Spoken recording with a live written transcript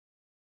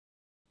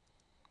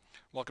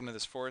Welcome to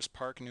this Forest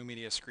Park New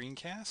Media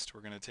screencast.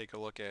 We're going to take a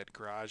look at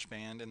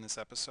GarageBand in this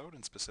episode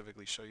and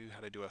specifically show you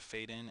how to do a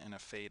fade in and a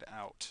fade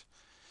out.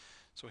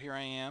 So here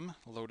I am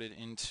loaded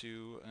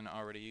into an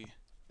already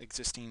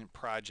existing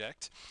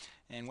project,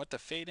 and what the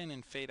fade in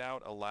and fade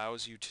out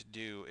allows you to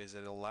do is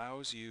it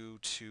allows you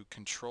to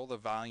control the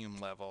volume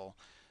level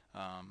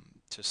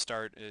to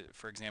start,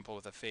 for example,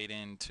 with a fade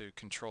in, to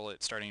control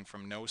it starting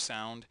from no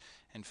sound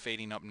and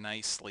fading up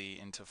nicely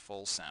into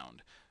full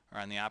sound, or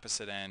on the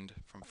opposite end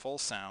from full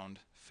sound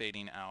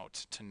fading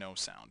out to no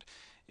sound.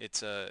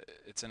 It's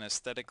an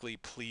aesthetically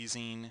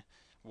pleasing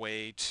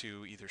way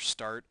to either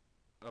start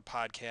a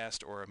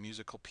podcast or a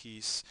musical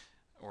piece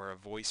or a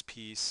voice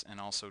piece, and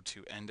also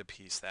to end a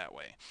piece that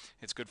way.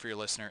 It's good for your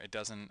listener. It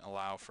doesn't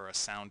allow for a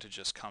sound to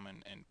just come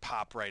and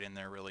pop right in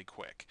there really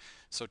quick.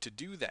 So to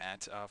do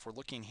that, if we're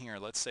looking here,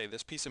 let's say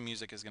this piece of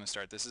music is going to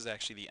start. This is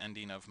actually the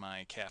ending of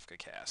my Kafka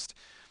cast.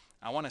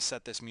 I want to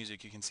set this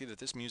music. You can see that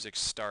this music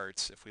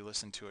starts, if we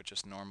listen to it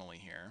just normally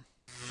here,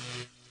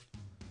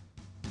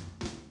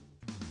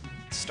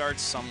 it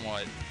starts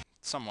somewhat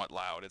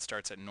loud. It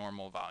starts at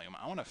normal volume.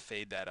 I want to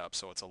fade that up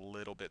so it's a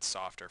little bit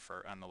softer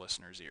on the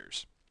listener's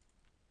ears.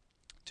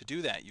 To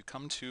do that, you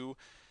come to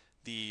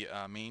the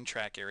main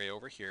track area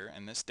over here,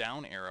 and this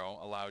down arrow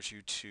allows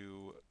you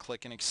to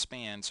click and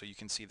expand so you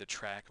can see the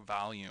track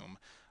volume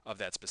of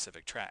that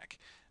specific track.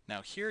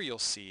 Now here you'll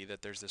see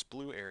that there's this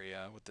blue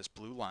area with this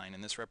blue line,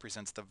 and this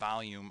represents the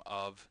volume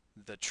of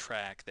the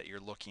track that you're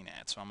looking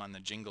at. So I'm on the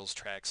jingles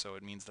track, so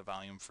it means the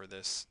volume for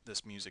this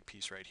music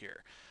piece right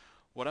here.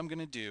 What I'm going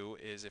to do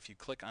is, if you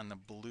click on the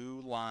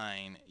blue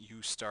line,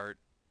 you start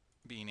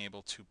being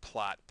able to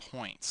plot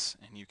points,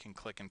 and you can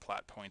click and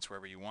plot points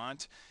wherever you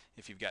want.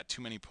 If you've got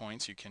too many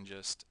points, you can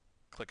just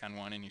click on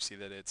one and you see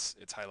that it's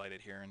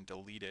highlighted here, and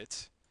delete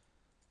it.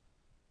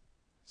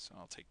 So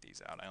I'll take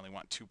these out. I only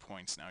want 2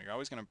 points now. You're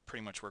always going to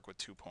pretty much work with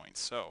 2 points.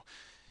 So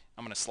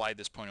I'm going to slide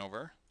this point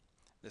over.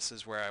 This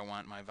is where I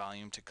want my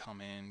volume to come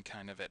in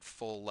kind of at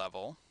full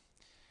level.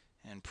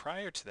 And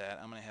prior to that,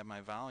 I'm going to have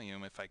my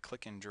volume, if I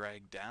click and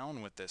drag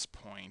down with this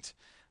point,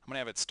 I'm going to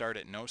have it start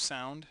at no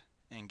sound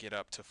and get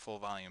up to full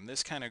volume.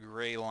 This kind of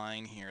gray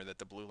line here that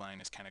the blue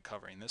line is kind of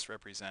covering, this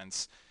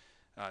represents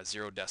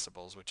 0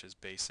 decibels, which is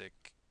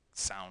basic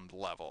sound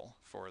level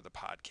for the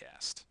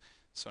podcast.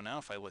 So now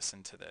if I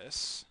listen to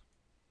this,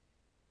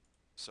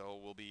 so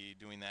we'll be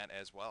doing that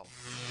as well.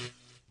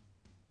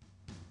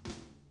 You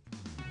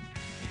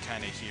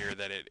kind of hear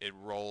that it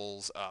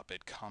rolls up.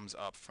 It comes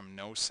up from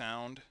no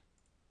sound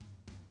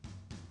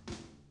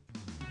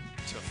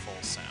to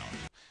full sound.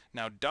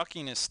 Now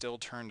ducking is still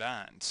turned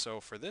on, so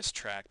for this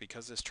track,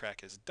 because this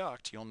track is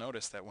ducked, you'll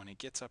notice that when it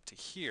gets up to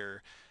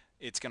here,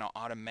 it's going to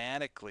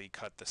automatically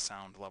cut the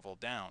sound level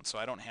down. So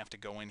I don't have to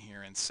go in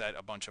here and set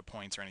a bunch of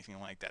points or anything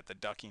like that. The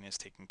ducking is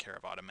taken care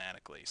of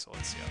automatically. So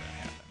let's see how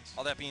that happens.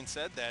 All that being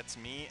said, that's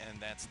me, and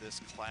that's this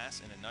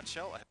class in a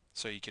nutshell.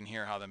 So you can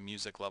hear how the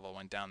music level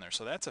went down there.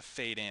 So that's a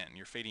fade in.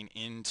 You're fading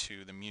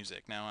into the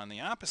music. Now on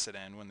the opposite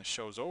end, when the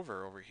show's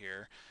over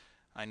here,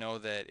 I know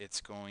that it's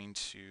going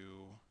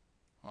to,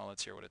 well,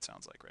 let's hear what it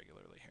sounds like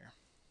regularly here.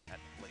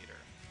 Later.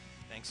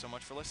 Thanks so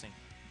much for listening.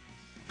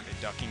 Okay,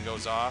 ducking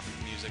goes off,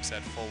 music's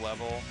at full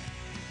level,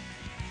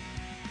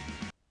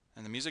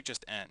 and the music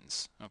just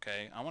ends.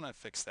 Okay, I want to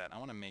fix that. I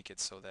want to make it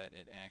so that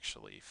it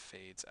actually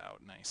fades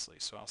out nicely.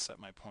 So I'll set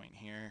my point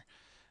here.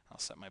 I'll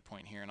set my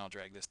point here, and I'll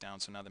drag this down.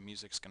 So now the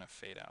music's going to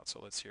fade out. So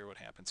let's hear what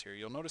happens here.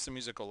 You'll notice the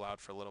music will loud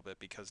for a little bit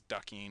because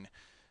ducking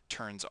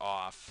turns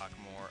off. Talk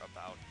more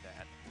about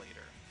that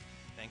later.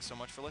 Thanks so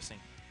much for listening.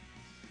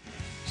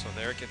 So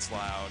there it gets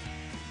loud,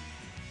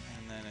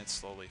 and then it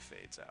slowly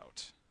fades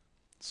out.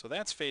 So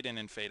that's fade in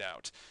and fade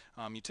out.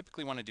 You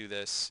typically want to do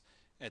this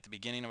at the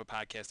beginning of a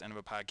podcast, end of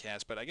a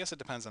podcast, but I guess it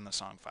depends on the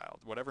song file.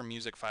 Whatever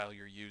music file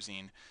you're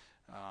using,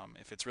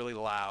 if it's really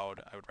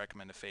loud, I would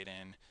recommend to fade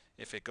in.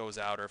 If it goes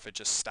out or if it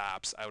just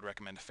stops, I would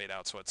recommend to fade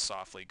out so it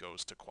softly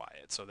goes to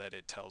quiet so that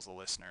it tells the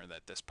listener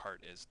that this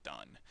part is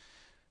done.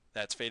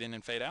 That's fade in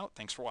and fade out.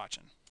 Thanks for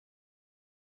watching.